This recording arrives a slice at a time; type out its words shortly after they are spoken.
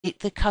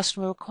the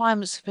customer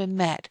requirements have been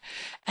met,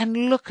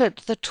 and look at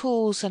the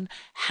tools and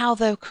how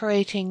they're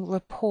creating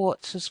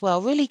reports as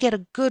well. Really get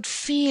a good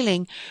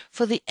feeling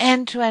for the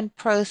end-to-end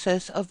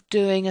process of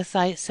doing a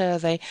site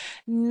survey.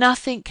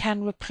 Nothing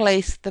can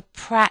replace the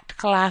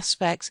practical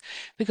aspects,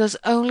 because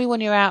only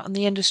when you're out in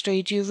the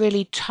industry do you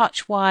really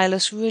touch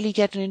wireless, really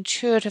get an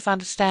intuitive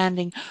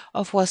understanding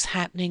of what's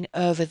happening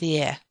over the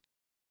air.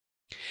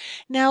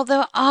 Now,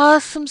 there are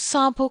some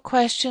sample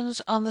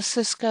questions on the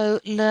Cisco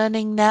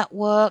Learning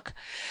Network.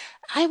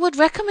 I would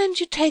recommend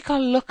you take a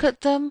look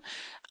at them.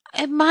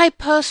 In my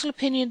personal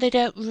opinion, they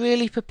don't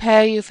really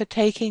prepare you for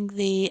taking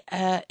the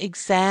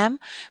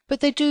exam, but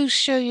they do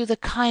show you the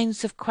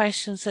kinds of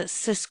questions that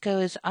Cisco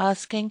is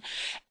asking.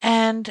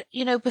 And,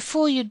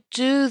 before you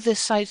do this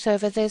site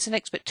survey, there's an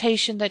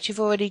expectation that you've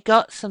already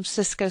got some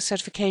Cisco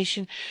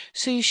certification,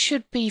 so you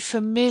should be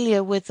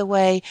familiar with the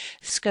way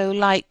Cisco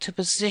like to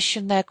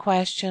position their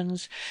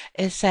questions,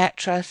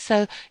 etc.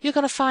 So you're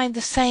going to find the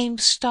same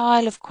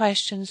style of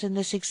questions in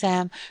this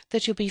exam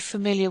that you'll be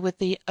familiar with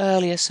the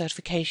earlier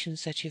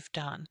certifications that you've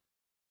done.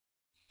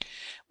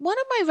 One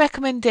of my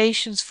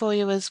recommendations for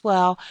you as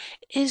well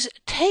is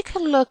take a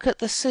look at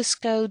the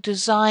Cisco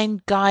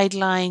Design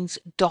Guidelines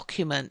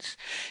documents.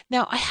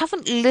 Now, I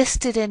haven't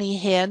listed any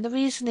here, and the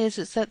reason is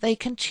that they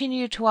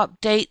continue to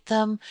update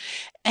them,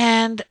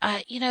 and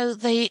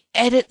they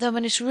edit them,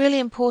 and it's really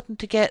important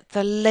to get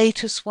the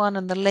latest one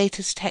and the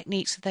latest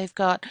techniques that they've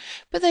got.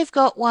 But they've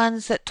got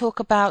ones that talk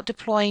about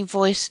deploying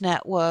voice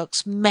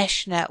networks,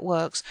 mesh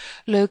networks,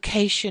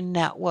 location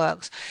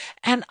networks,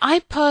 and I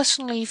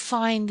personally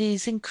find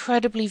these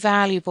incredibly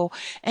valuable.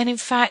 And in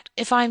fact,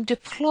 if I'm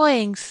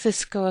deploying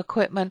Cisco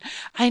equipment,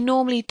 I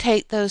normally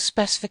take those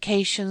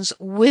specifications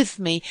with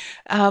me.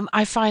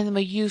 I find them a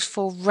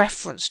useful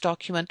reference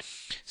document.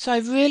 So I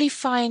really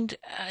find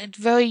it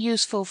very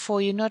useful for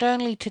you not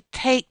only to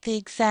take the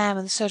exam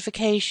and the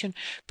certification,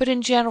 but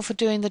in general for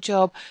doing the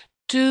job.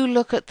 Do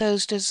look at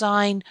those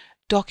design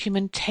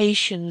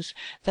documentations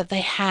that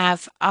they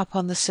have up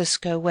on the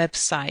Cisco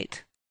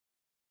website.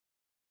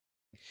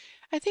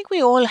 I think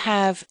we all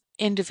have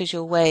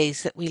individual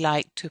ways that we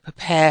like to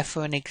prepare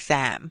for an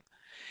exam.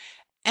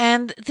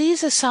 And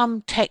these are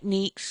some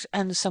techniques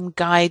and some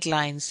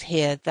guidelines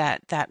here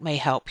that may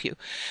help you.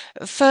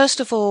 First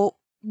of all,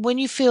 when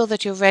you feel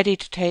that you're ready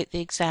to take the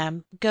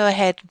exam, go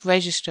ahead and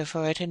register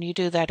for it, and you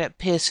do that at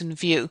Pearson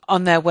VUE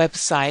on their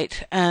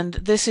website. And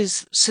this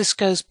is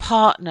Cisco's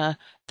partner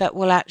that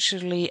will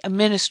actually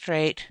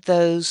administrate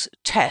those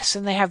tests,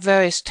 and they have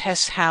various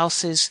test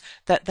houses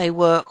that they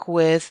work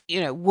with,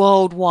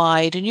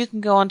 worldwide, and you can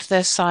go onto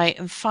their site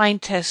and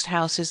find test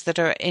houses that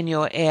are in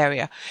your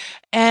area.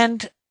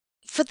 And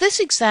for this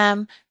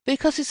exam,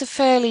 because it's a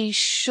fairly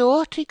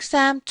short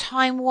exam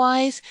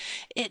time-wise,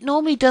 it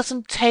normally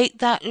doesn't take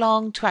that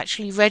long to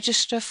actually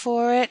register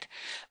for it.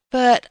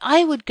 But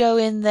I would go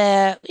in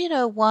there,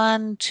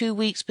 1-2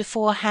 weeks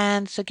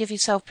beforehand, so give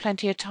yourself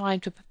plenty of time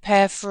to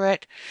prepare for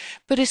it.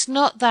 But it's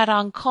not that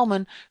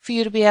uncommon for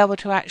you to be able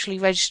to actually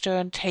register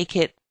and take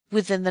it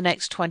within the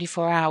next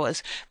 24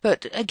 hours.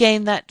 But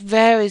again, that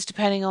varies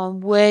depending on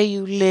where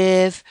you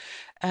live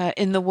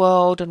in the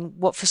world and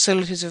what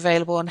facilities are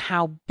available and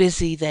how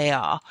busy they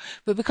are.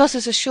 But because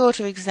it's a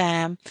shorter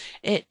exam,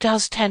 it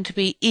does tend to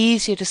be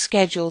easier to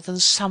schedule than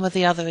some of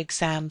the other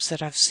exams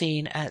that I've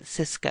seen at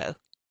Cisco.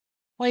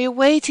 While you're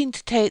waiting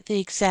to take the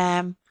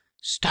exam,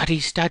 study,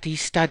 study,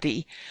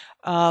 study.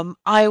 I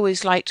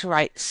always like to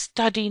write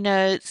study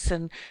notes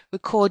and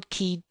record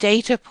key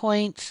data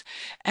points,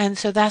 and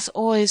so that's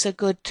always a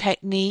good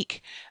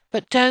technique.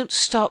 But don't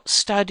stop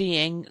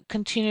studying.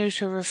 Continue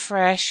to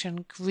refresh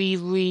and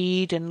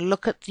reread and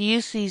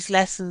use these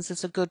lessons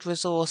as a good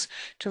resource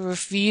to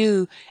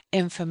review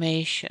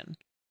information.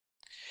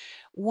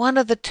 One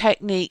of the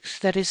techniques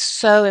that is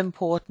so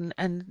important,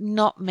 and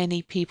not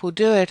many people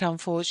do it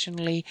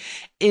unfortunately,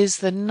 is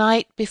the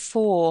night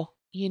before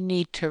you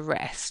need to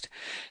rest.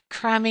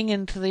 Cramming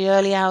into the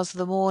early hours of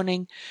the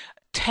morning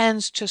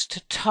tends just to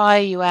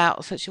tire you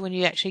out, such that when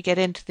you actually get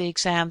into the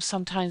exam,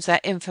 sometimes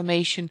that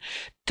information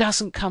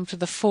doesn't come to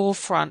the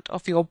forefront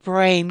of your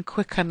brain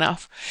quick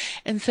enough.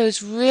 And so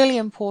it's really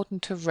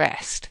important to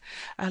rest.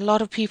 A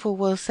lot of people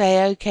will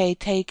say, okay,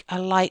 take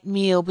a light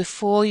meal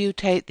before you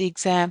take the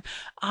exam.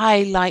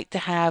 I like to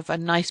have a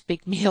nice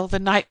big meal the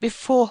night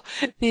before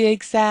the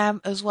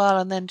exam as well,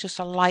 and then just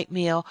a light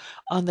meal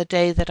on the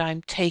day that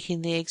I'm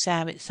taking the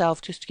exam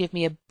itself, just to give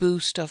me a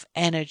boost of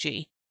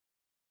energy.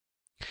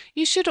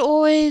 You should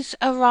always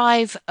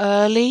arrive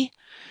early.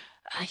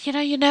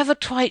 You're never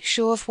quite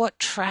sure of what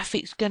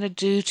traffic's going to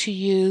do to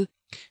you.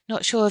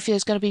 Not sure if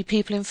there's going to be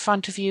people in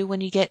front of you when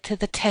you get to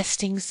the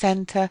testing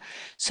center.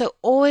 So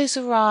always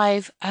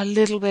arrive a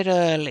little bit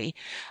early.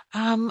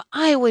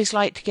 I always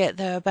like to get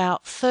there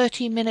about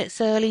 30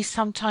 minutes early,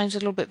 sometimes a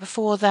little bit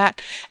before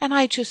that, and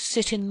I just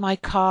sit in my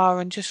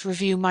car and just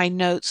review my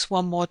notes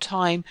one more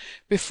time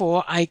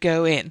before I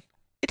go in.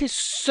 It is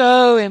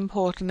so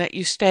important that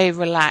you stay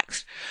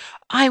relaxed.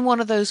 I'm one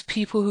of those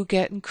people who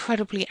get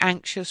incredibly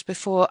anxious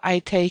before I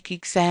take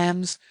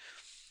exams.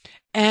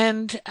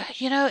 And,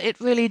 it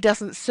really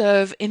doesn't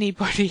serve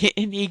anybody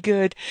any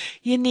good.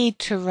 You need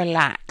to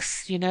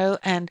relax,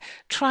 and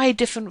try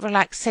different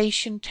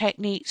relaxation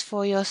techniques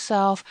for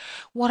yourself.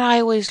 What I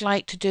always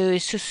like to do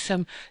is just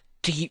some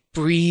deep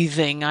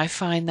breathing. I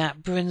find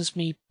that brings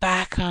me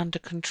back under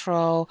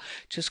control,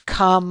 just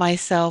calm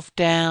myself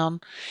down.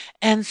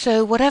 And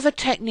so whatever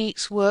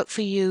techniques work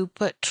for you,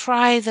 but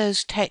try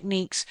those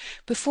techniques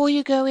before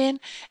you go in.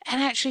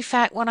 And actually, in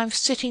fact, when I'm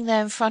sitting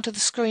there in front of the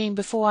screen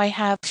before I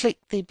have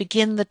clicked the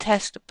begin the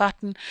test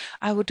button,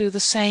 I will do the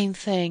same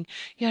thing.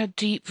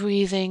 Deep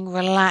breathing,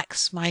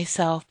 relax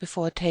myself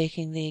before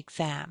taking the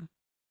exam.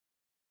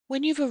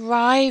 When you've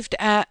arrived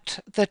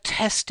at the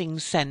testing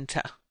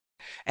center,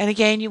 and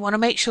again, you want to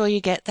make sure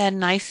you get there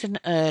nice and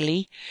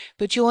early,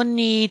 but you'll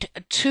need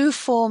two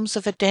forms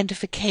of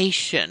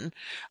identification.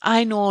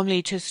 I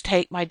normally just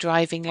take my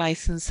driving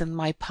license and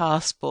my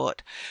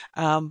passport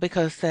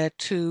because they're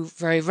two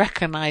very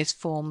recognized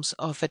forms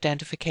of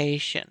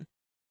identification.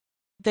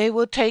 They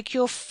will take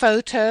your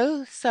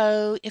photo.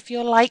 So if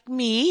you're like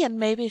me, and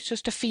maybe it's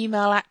just a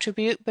female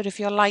attribute, but if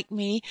you're like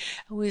me,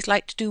 I always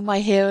like to do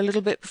my hair a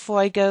little bit before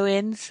I go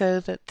in so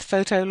that the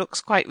photo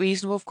looks quite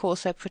reasonable. Of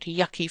course, they're pretty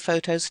yucky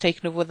photos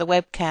taken with a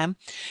webcam,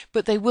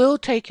 but they will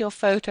take your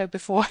photo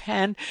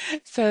beforehand.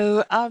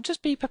 So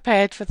just be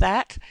prepared for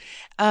that.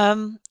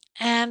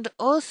 And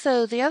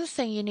also, the other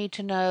thing you need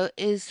to know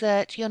is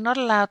that you're not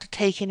allowed to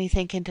take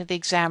anything into the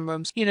exam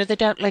rooms. They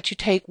don't let you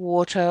take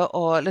water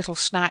or little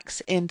snacks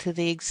into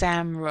the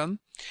exam room.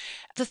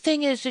 The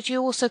thing is that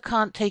you also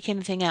can't take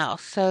anything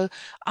else. So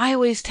I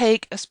always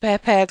take a spare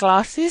pair of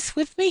glasses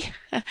with me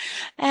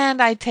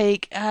and I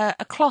take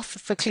a cloth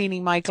for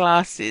cleaning my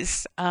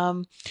glasses.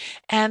 And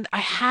I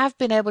have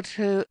been able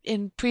to,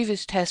 in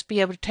previous tests, be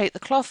able to take the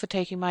cloth for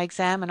taking my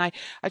exam, and I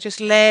just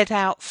lay it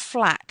out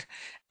flat.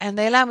 And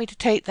they allow me to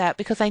take that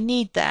because I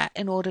need that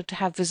in order to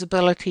have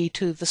visibility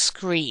to the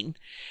screen.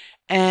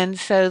 And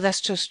so that's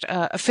just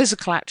a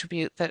physical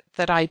attribute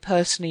that I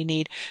personally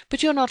need.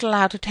 But you're not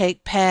allowed to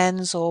take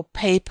pens or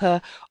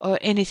paper or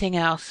anything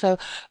else. So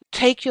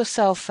take your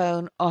cell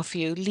phone off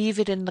you, leave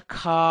it in the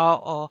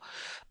car, or,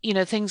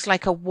 things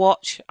like a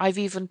watch. I've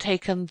even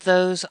taken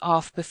those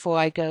off before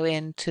I go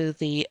into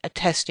the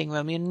testing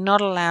room. You're not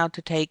allowed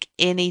to take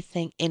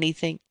anything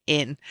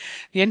in.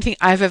 The only thing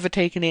I've ever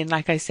taken in,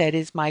 like I said,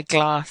 is my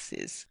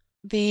glasses.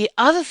 The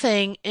other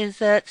thing is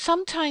that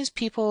sometimes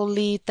people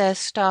leave their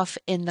stuff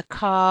in the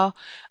car.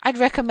 I'd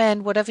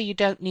recommend whatever you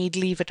don't need,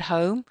 leave at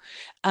home.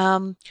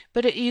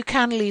 But you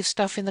can leave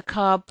stuff in the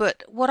car.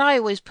 But what I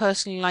always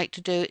personally like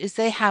to do is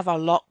they have a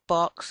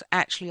lockbox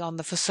actually on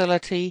the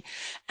facility,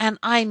 and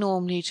I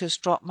normally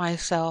just drop my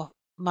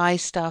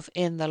stuff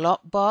in the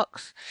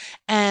lockbox,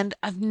 and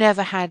I've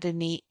never had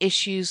any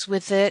issues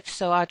with it.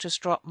 So I just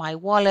drop my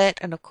wallet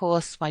and of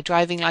course my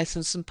driving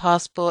license and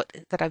passport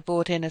that I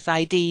brought in as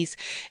IDs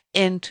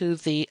into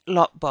the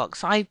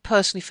lockbox. I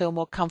personally feel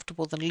more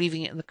comfortable than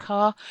leaving it in the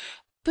car,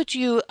 but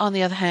you, on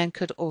the other hand,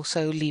 could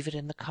also leave it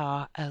in the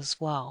car as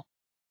well.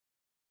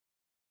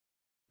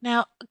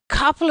 Now, a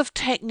couple of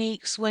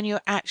techniques when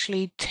you're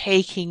actually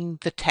taking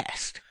the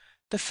test.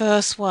 The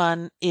first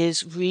one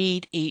is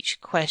read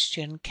each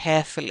question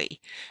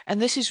carefully.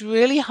 And this is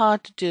really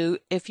hard to do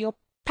if you're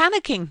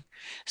panicking.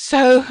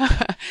 So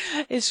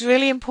it's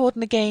really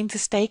important again to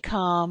stay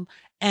calm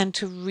and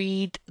to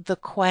read the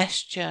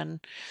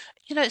question.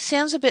 It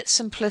sounds a bit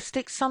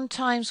simplistic.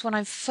 Sometimes when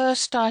I'm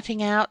first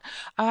starting out,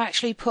 I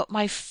actually put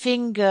my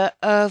finger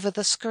over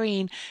the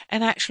screen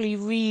and actually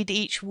read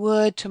each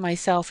word to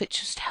myself. It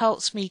just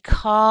helps me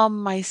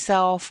calm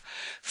myself,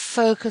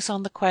 focus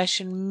on the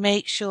question,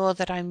 make sure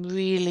that I'm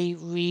really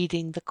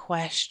reading the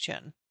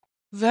question.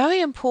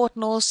 Very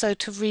important also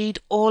to read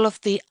all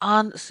of the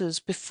answers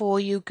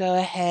before you go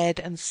ahead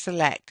and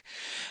select.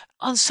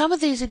 On some of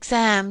these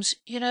exams,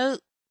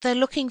 they're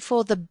looking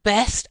for the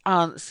best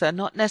answer,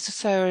 not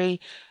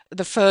necessarily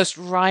the first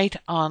right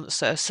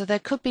answer. So there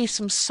could be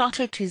some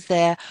subtleties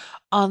there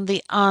on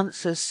the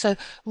answers. So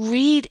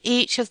read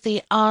each of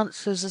the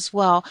answers as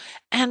well.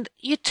 And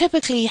you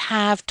typically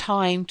have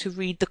time to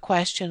read the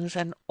questions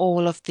and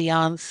all of the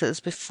answers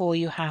before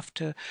you have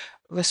to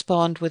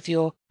respond with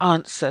your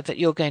answer that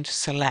you're going to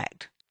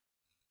select.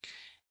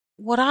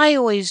 What I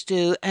always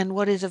do, and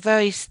what is a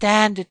very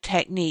standard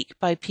technique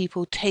by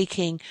people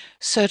taking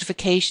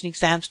certification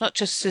exams, not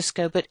just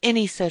Cisco, but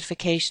any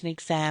certification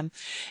exam,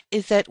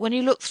 is that when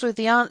you look through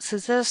the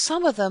answers, there are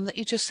some of them that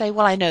you just say,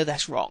 well, I know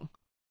that's wrong.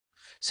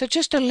 So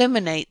just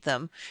eliminate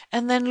them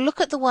and then look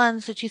at the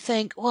ones that you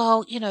think,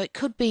 well, it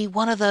could be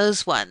one of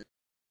those ones.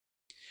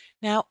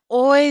 Now,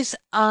 always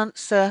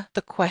answer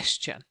the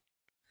question.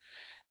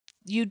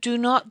 You do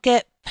not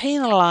get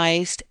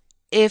penalized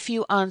if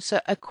you answer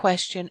a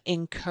question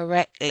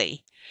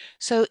incorrectly.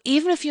 So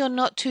even if you're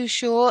not too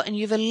sure and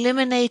you've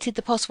eliminated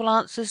the possible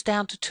answers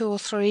down to 2 or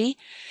 3,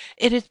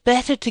 it is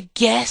better to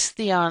guess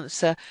the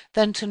answer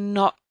than to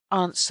not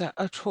answer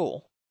at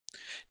all.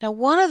 Now,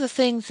 one of the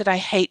things that I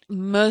hate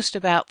most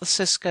about the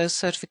Cisco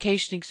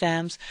certification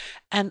exams,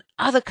 and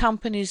other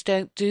companies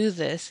don't do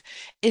this,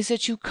 is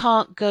that you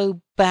can't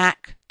go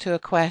back to a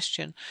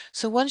question.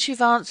 So once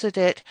you've answered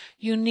it,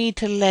 you need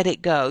to let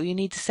it go. You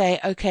need to say,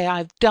 okay,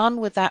 I've done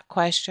with that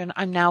question.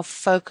 I'm now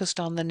focused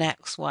on the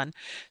next one.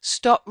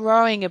 Stop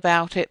worrying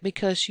about it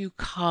because you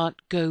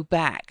can't go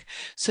back.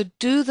 So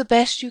do the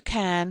best you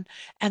can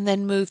and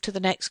then move to the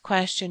next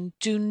question.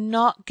 Do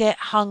not get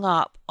hung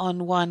up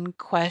on one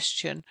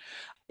question.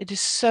 It is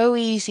so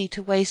easy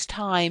to waste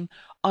time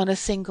on a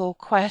single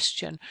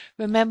question.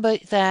 Remember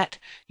that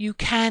you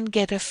can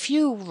get a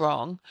few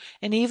wrong,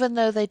 and even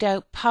though they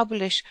don't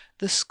publish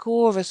the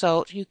score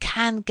result, you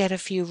can get a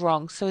few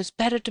wrong. So it's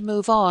better to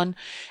move on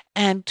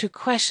and to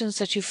questions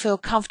that you feel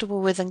comfortable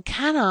with and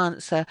can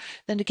answer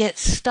than to get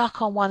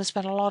stuck on one and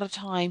spend a lot of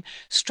time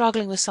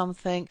struggling with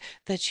something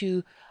that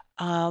you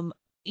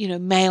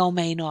may or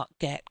may not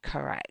get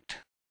correct.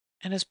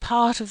 And as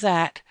part of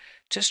that,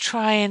 just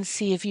try and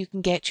see if you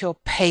can get your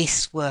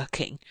pace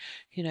working.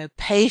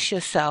 Pace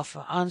yourself,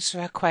 answer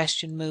a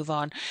question, move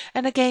on.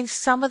 And again,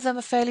 some of them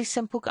are fairly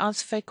simple,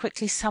 answer very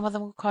quickly. Some of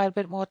them require a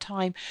bit more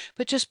time,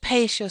 but just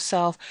pace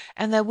yourself.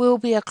 And there will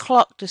be a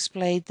clock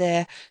displayed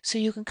there so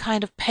you can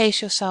kind of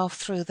pace yourself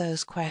through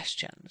those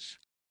questions.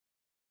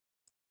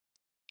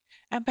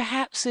 And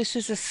perhaps this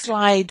is a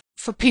slide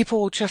for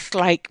people just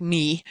like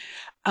me.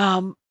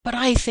 But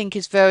I think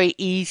it's very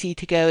easy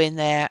to go in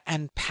there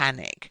and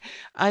panic.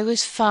 I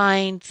always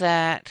find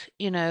that,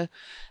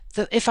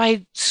 if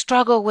I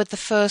struggle with the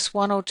first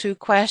one or two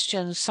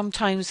questions,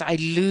 sometimes I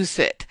lose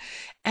it.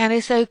 And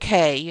it's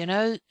okay,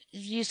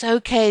 it's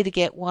okay to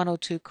get one or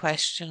two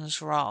questions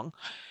wrong.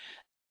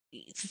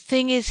 The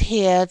thing is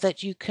here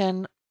that you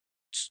can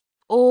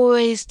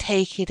always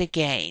take it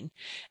again.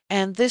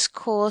 And this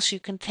course, you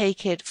can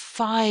take it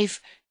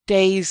 5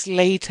 days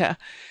later.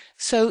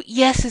 So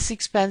yes, it's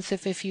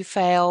expensive if you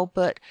fail,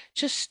 but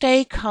just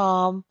stay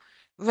calm.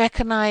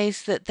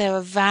 Recognize that there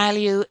are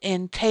value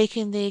in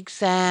taking the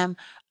exam.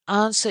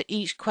 Answer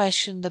each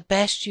question the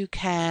best you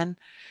can.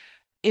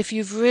 If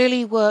you've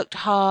really worked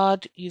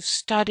hard, you've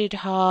studied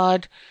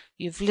hard,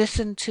 you've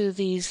listened to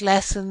these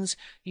lessons,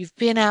 you've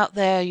been out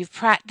there, you've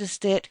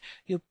practiced it,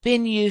 you've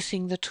been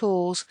using the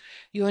tools,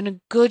 you're in a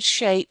good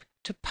shape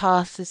to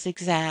pass this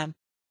exam.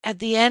 At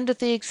the end of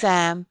the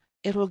exam,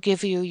 it will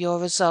give you your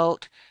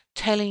result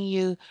telling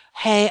you,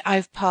 hey,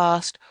 I've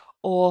passed,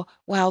 or,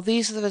 well,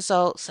 these are the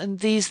results and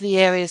these are the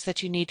areas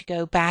that you need to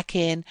go back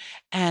in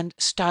and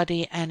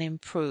study and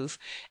improve.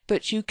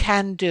 But you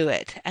can do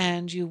it,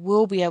 and you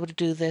will be able to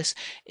do this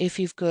if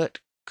you've got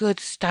good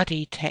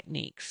study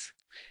techniques.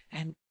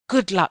 And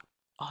good luck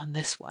on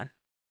this one.